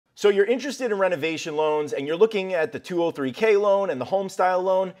So you're interested in renovation loans and you're looking at the 203K loan and the HomeStyle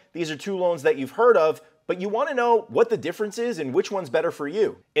loan. These are two loans that you've heard of, but you want to know what the difference is and which one's better for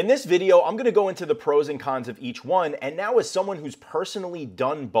you. In this video, I'm going to go into the pros and cons of each one, and now as someone who's personally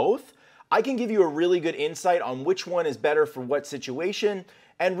done both, I can give you a really good insight on which one is better for what situation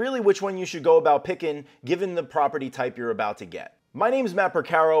and really which one you should go about picking given the property type you're about to get. My name is Matt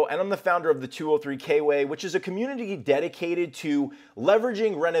Percaro, and I'm the founder of the 203K Way, which is a community dedicated to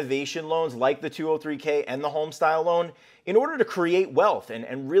leveraging renovation loans like the 203K and the HomeStyle loan in order to create wealth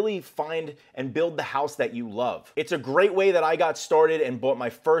and really find and build the house that you love. It's a great way that I got started and bought my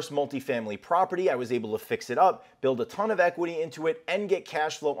first multifamily property. I was able to fix it up, build a ton of equity into it, and get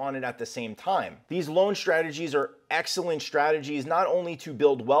cash flow on it at the same time. These loan strategies are excellent strategies, not only to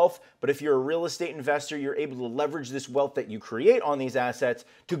build wealth, but if you're a real estate investor, you're able to leverage this wealth that you create on these assets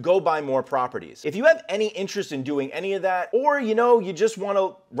to go buy more properties. If you have any interest in doing any of that, or you just want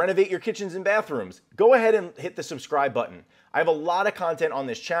to renovate your kitchens and bathrooms, go ahead and hit the subscribe button. I have a lot of content on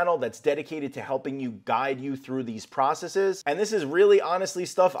this channel that's dedicated to helping you guide you through these processes, and this is really honestly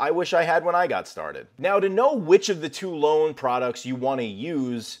stuff I wish I had when I got started. Now, to know which of the two loan products you want to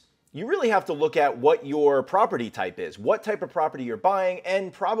use, you really have to look at what your property type is, what type of property you're buying,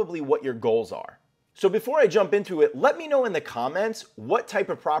 and probably what your goals are. So before I jump into it, let me know in the comments what type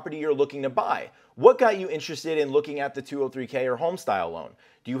of property you're looking to buy. What got you interested in looking at the 203K or HomeStyle loan?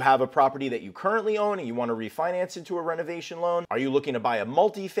 Do you have a property that you currently own and you want to refinance into a renovation loan? Are you looking to buy a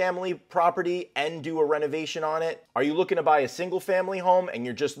multifamily property and do a renovation on it? Are you looking to buy a single family home and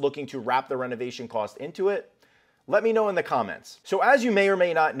you're just looking to wrap the renovation cost into it? Let me know in the comments. So as you may or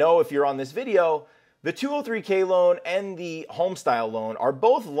may not know if you're on this video, the 203K loan and the HomeStyle loan are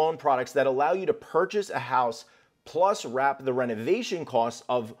both loan products that allow you to purchase a house plus wrap the renovation costs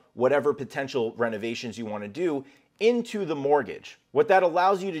of whatever potential renovations you want to do into the mortgage. What that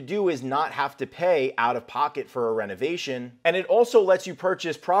allows you to do is not have to pay out of pocket for a renovation, and it also lets you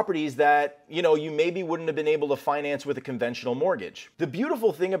purchase properties that you maybe wouldn't have been able to finance with a conventional mortgage. The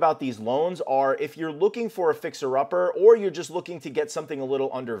beautiful thing about these loans are if you're looking for a fixer-upper or you're just looking to get something a little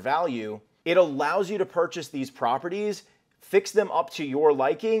undervalued, it allows you to purchase these properties, fix them up to your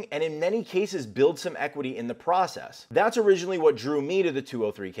liking, and in many cases build some equity in the process. That's originally what drew me to the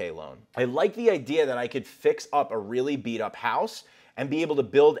 203K loan. I like the idea that I could fix up a really beat up house and be able to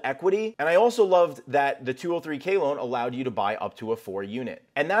build equity. And I also loved that the 203K loan allowed you to buy up to a 4-unit.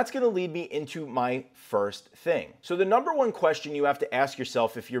 And that's gonna lead me into my first thing. So the number one question you have to ask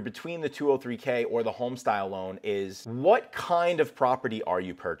yourself if you're between the 203K or the HomeStyle loan is, what kind of property are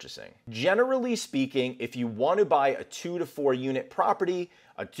you purchasing? Generally speaking, if you want to buy a 2 to 4 unit property,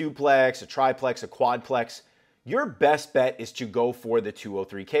 a duplex, a triplex, a quadplex, your best bet is to go for the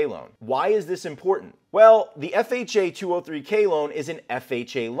 203K loan. Why is this important? Well, the FHA 203K loan is an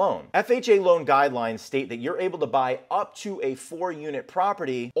FHA loan. FHA loan guidelines state that you're able to buy up to a 4-unit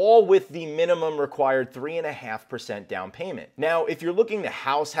property, all with the minimum required 3.5% down payment. Now, if you're looking to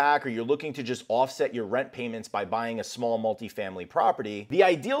house hack or you're looking to just offset your rent payments by buying a small multifamily property, the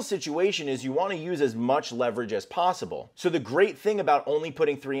ideal situation is you want to use as much leverage as possible. So the great thing about only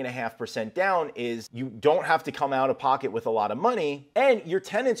putting 3.5% down is you don't have to come out of pocket with a lot of money, and your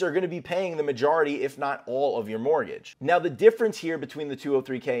tenants are going to be paying the majority, if not all, of your mortgage. Now, the difference here between the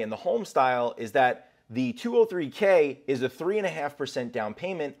 203K and the HomeStyle is that the 203K is a 3.5% down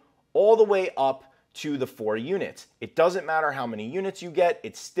payment all the way up to the 4 units. It doesn't matter how many units you get,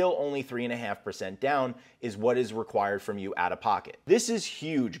 it's still only 3.5% down is what is required from you out of pocket. This is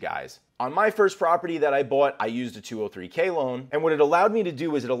huge, guys. On my first property that I bought, I used a 203K loan, and what it allowed me to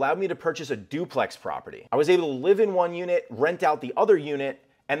do is it allowed me to purchase a duplex property. I was able to live in one unit, rent out the other unit,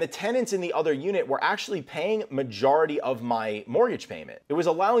 and the tenants in the other unit were actually paying majority of my mortgage payment. It was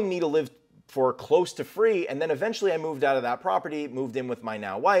allowing me to live for close to free, and then eventually I moved out of that property, moved in with my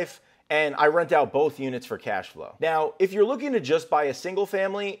now wife, and I rent out both units for cash flow. Now, if you're looking to just buy a single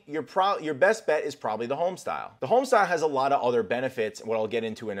family, your best bet is probably the HomeStyle. The HomeStyle has a lot of other benefits, what I'll get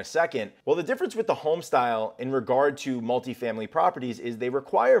into in a second. Well, the difference with the HomeStyle in regard to multifamily properties is they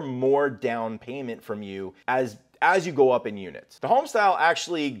require more down payment from you as you go up in units. The HomeStyle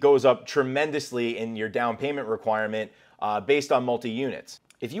actually goes up tremendously in your down payment requirement based on multi-units.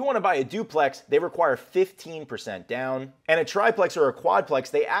 If you want to buy a duplex, they require 15% down, and a triplex or a quadplex,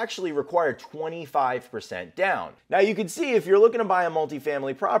 they actually require 25% down. Now you can see if you're looking to buy a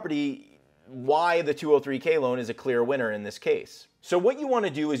multifamily property, why the 203K loan is a clear winner in this case. So what you want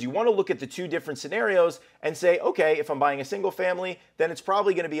to do is you want to look at the two different scenarios and say, okay, if I'm buying a single family, then it's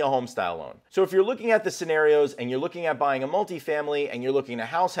probably going to be a HomeStyle loan. So if you're looking at the scenarios and you're looking at buying a multifamily and you're looking to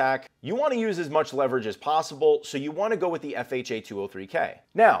house hack, you want to use as much leverage as possible. So you want to go with the FHA 203K.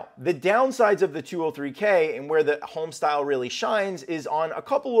 Now, the downsides of the 203K and where the HomeStyle really shines is on a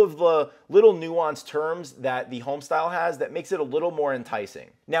couple of the little nuanced terms that the HomeStyle has that makes it a little more enticing.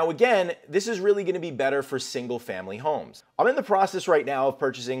 Now, again, this is really going to be better for single family homes. I'm in the process right now of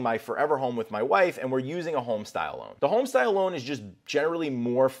purchasing my forever home with my wife, and we're using a HomeStyle loan. The HomeStyle loan is just generally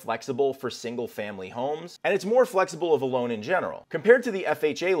more flexible for single family homes, and it's more flexible of a loan in general. Compared to the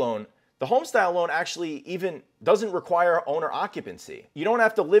FHA loan, the HomeStyle loan actually even doesn't require owner occupancy. You don't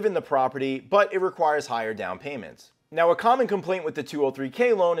have to live in the property, but it requires higher down payments. Now, a common complaint with the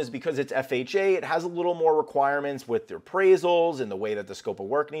 203K loan is because it's FHA, it has a little more requirements with their appraisals and the way that the scope of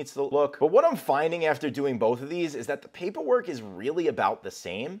work needs to look. But what I'm finding after doing both of these is that the paperwork is really about the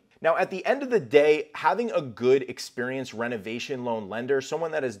same. Now, at the end of the day, having a good experienced renovation loan lender,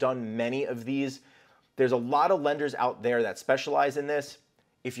 someone that has done many of these, there's a lot of lenders out there that specialize in this.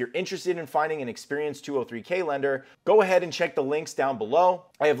 If you're interested in finding an experienced 203K lender, go ahead and check the links down below.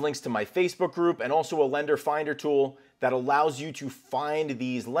 I have links to my Facebook group and also a lender finder tool that allows you to find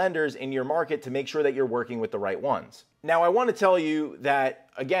these lenders in your market to make sure that you're working with the right ones. Now, I want to tell you that,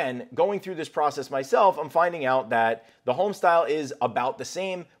 again, going through this process myself, I'm finding out that the HomeStyle is about the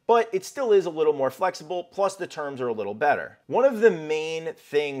same, but it still is a little more flexible, plus the terms are a little better. One of the main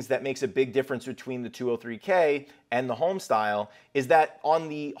things that makes a big difference between the 203K and the HomeStyle is that on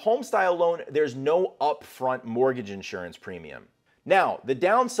the HomeStyle loan, there's no upfront mortgage insurance premium. Now, the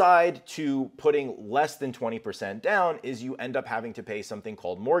downside to putting less than 20% down is you end up having to pay something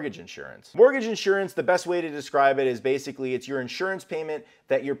called mortgage insurance. Mortgage insurance, the best way to describe it is basically it's your insurance payment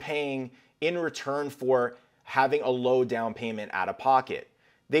that you're paying in return for having a low down payment out of pocket.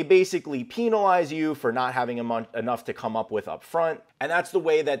 They basically penalize you for not having enough to come up with up front. And that's the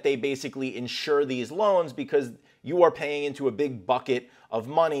way that they basically insure these loans, because you are paying into a big bucket of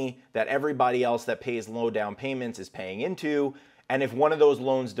money that everybody else that pays low down payments is paying into. And if one of those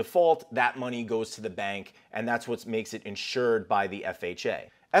loans default, that money goes to the bank, and that's what makes it insured by the FHA.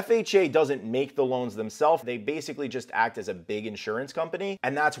 FHA doesn't make the loans themselves. They basically just act as a big insurance company,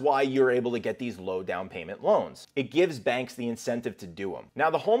 and that's why you're able to get these low down payment loans. It gives banks the incentive to do them. Now,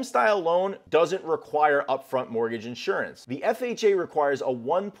 the HomeStyle loan doesn't require upfront mortgage insurance. The FHA requires a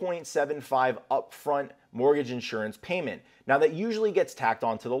 1.75 upfront mortgage insurance payment. Now, that usually gets tacked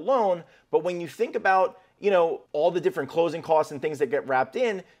onto the loan, but when you think about all the different closing costs and things that get wrapped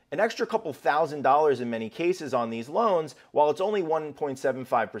in, an extra couple $1,000s in many cases on these loans, while it's only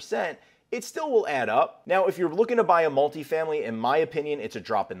 1.75%, it still will add up. Now, if you're looking to buy a multifamily, in my opinion, it's a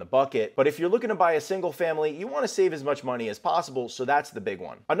drop in the bucket. But if you're looking to buy a single family, you want to save as much money as possible, so that's the big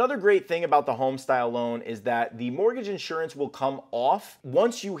one. Another great thing about the HomeStyle loan is that the mortgage insurance will come off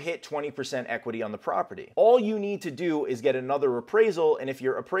once you hit 20% equity on the property. All you need to do is get another appraisal, and if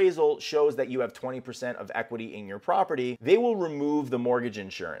your appraisal shows that you have 20% of equity in your property, they will remove the mortgage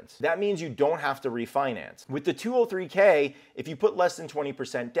insurance. That means you don't have to refinance. With the 203K, if you put less than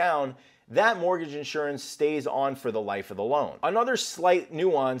 20% down, that mortgage insurance stays on for the life of the loan. Another slight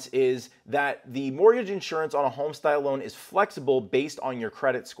nuance is that the mortgage insurance on a HomeStyle loan is flexible based on your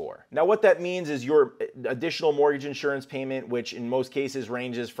credit score. Now, what that means is your additional mortgage insurance payment, which in most cases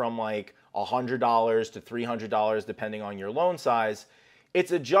ranges from like $100 to $300 depending on your loan size,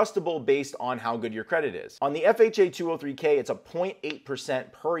 it's adjustable based on how good your credit is. On the FHA 203K, it's a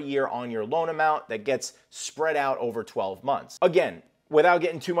 0.8% per year on your loan amount that gets spread out over 12 months. Again, without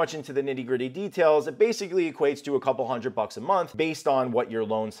getting too much into the nitty-gritty details, it basically equates to a couple $100 a month based on what your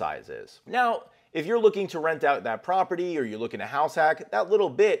loan size is. Now, if you're looking to rent out that property or you're looking to house hack, that little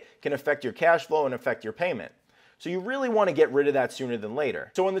bit can affect your cash flow and affect your payment. So you really want to get rid of that sooner than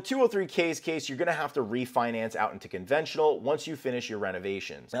later. So in the 203K's case, you're going to have to refinance out into conventional once you finish your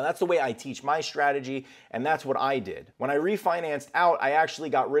renovations. Now, that's the way I teach my strategy, and that's what I did. When I refinanced out, I actually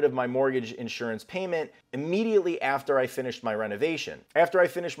got rid of my mortgage insurance payment immediately after I finished my renovation. After I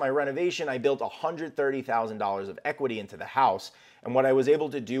finished my renovation, I built $130,000 of equity into the house. And what I was able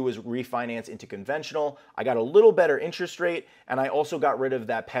to do was refinance into conventional. I got a little better interest rate, and I also got rid of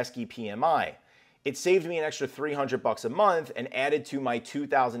that pesky PMI. It saved me an extra $300 a month and added to my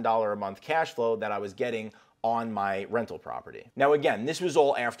 $2,000 a month cash flow that I was getting on my rental property. Now, again, this was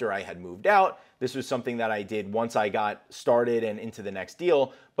all after I had moved out. This was something that I did once I got started and into the next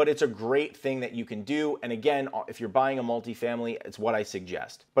deal, but it's a great thing that you can do. And again, if you're buying a multifamily, it's what I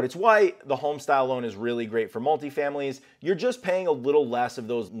suggest. But it's why the HomeStyle loan is really great for multifamilies. You're just paying a little less of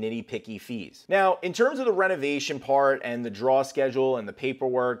those nitty-picky fees. Now, in terms of the renovation part and the draw schedule and the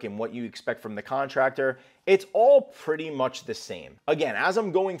paperwork and what you expect from the contractor, it's all pretty much the same. Again, as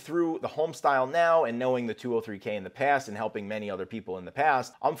I'm going through the HomeStyle now and knowing the 203K in the past and helping many other people in the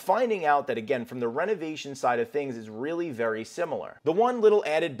past, I'm finding out that, again, from the renovation side of things is really very similar. The one little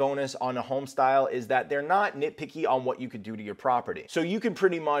added bonus on a HomeStyle is that they're not nitpicky on what you could do to your property. So you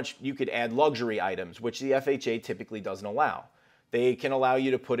could add luxury items, which the FHA typically doesn't allow. They can allow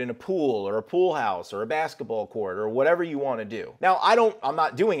you to put in a pool or a pool house or a basketball court or whatever you want to do. Now, I'm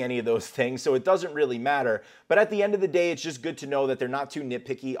not doing any of those things, so it doesn't really matter. But at the end of the day, it's just good to know that they're not too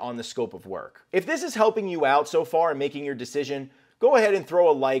nitpicky on the scope of work. If this is helping you out so far and making your decision, go ahead and throw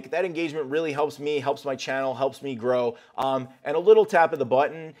a like. That engagement really helps me, helps my channel, helps me grow. And a little tap of the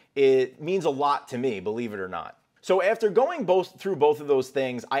button, it means a lot to me, believe it or not. So after going through both of those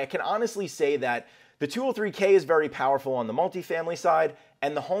things, I can honestly say that the 203K is very powerful on the multifamily side,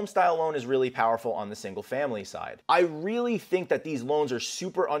 and the HomeStyle loan is really powerful on the single family side. I really think that these loans are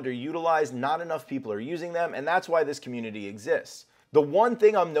super underutilized, not enough people are using them, and that's why this community exists. The one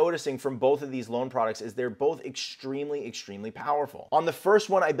thing I'm noticing from both of these loan products is they're both extremely, extremely powerful. On the first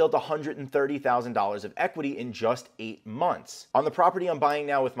one, I built $130,000 of equity in just 8 months. On the property I'm buying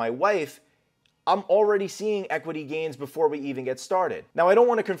now with my wife, I'm already seeing equity gains before we even get started. Now, I don't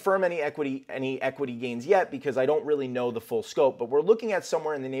want to confirm any equity gains yet because I don't really know the full scope, but we're looking at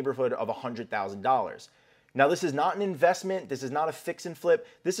somewhere in the neighborhood of $100,000. Now, this is not an investment. This is not a fix and flip.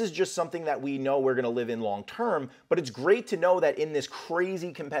 This is just something that we know we're going to live in long term, but it's great to know that in this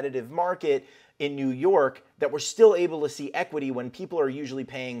crazy competitive market in New York that we're still able to see equity when people are usually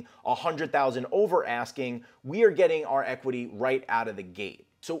paying $100,000 over asking. We are getting our equity right out of the gate.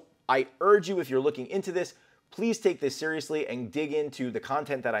 So I urge you, if you're looking into this, please take this seriously and dig into the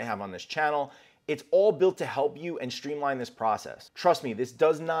content that I have on this channel. It's all built to help you and streamline this process. Trust me, this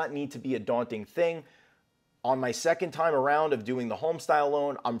does not need to be a daunting thing. On my second time around of doing the HomeStyle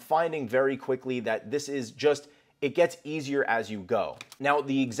loan, I'm finding very quickly that this is just, it gets easier as you go. Now,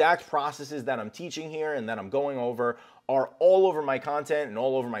 the exact processes that I'm teaching here and that I'm going over are all over my content and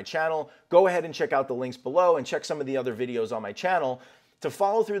all over my channel. Go ahead and check out the links below and check some of the other videos on my channel to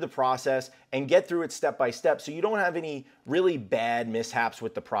follow through the process and get through it step by step so you don't have any really bad mishaps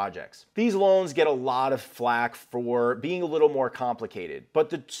with the projects. These loans get a lot of flack for being a little more complicated,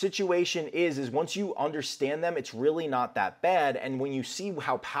 but the situation is once you understand them, it's really not that bad. And when you see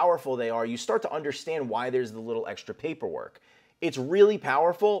how powerful they are, you start to understand why there's the little extra paperwork. It's really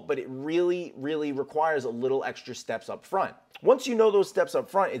powerful, but it really, really requires a little extra steps up front. Once you know those steps up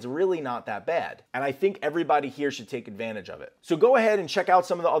front, it's really not that bad. And I think everybody here should take advantage of it. So go ahead and check out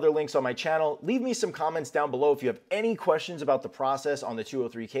some of the other links on my channel. Leave me some comments down below if you have any questions about the process on the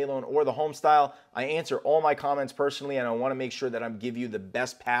 203K loan or the HomeStyle. I answer all my comments personally, and I want to make sure that I'm giving you the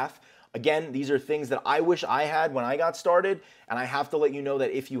best path. Again, these are things that I wish I had when I got started, and I have to let you know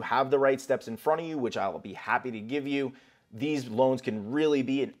that if you have the right steps in front of you, which I'll be happy to give you, these loans can really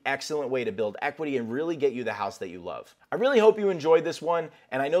be an excellent way to build equity and really get you the house that you love. I really hope you enjoyed this one,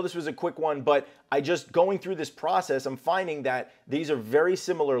 and I know this was a quick one, but going through this process, I'm finding that these are very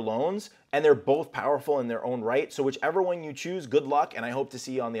similar loans, and they're both powerful in their own right. So whichever one you choose, good luck, and I hope to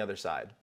see you on the other side.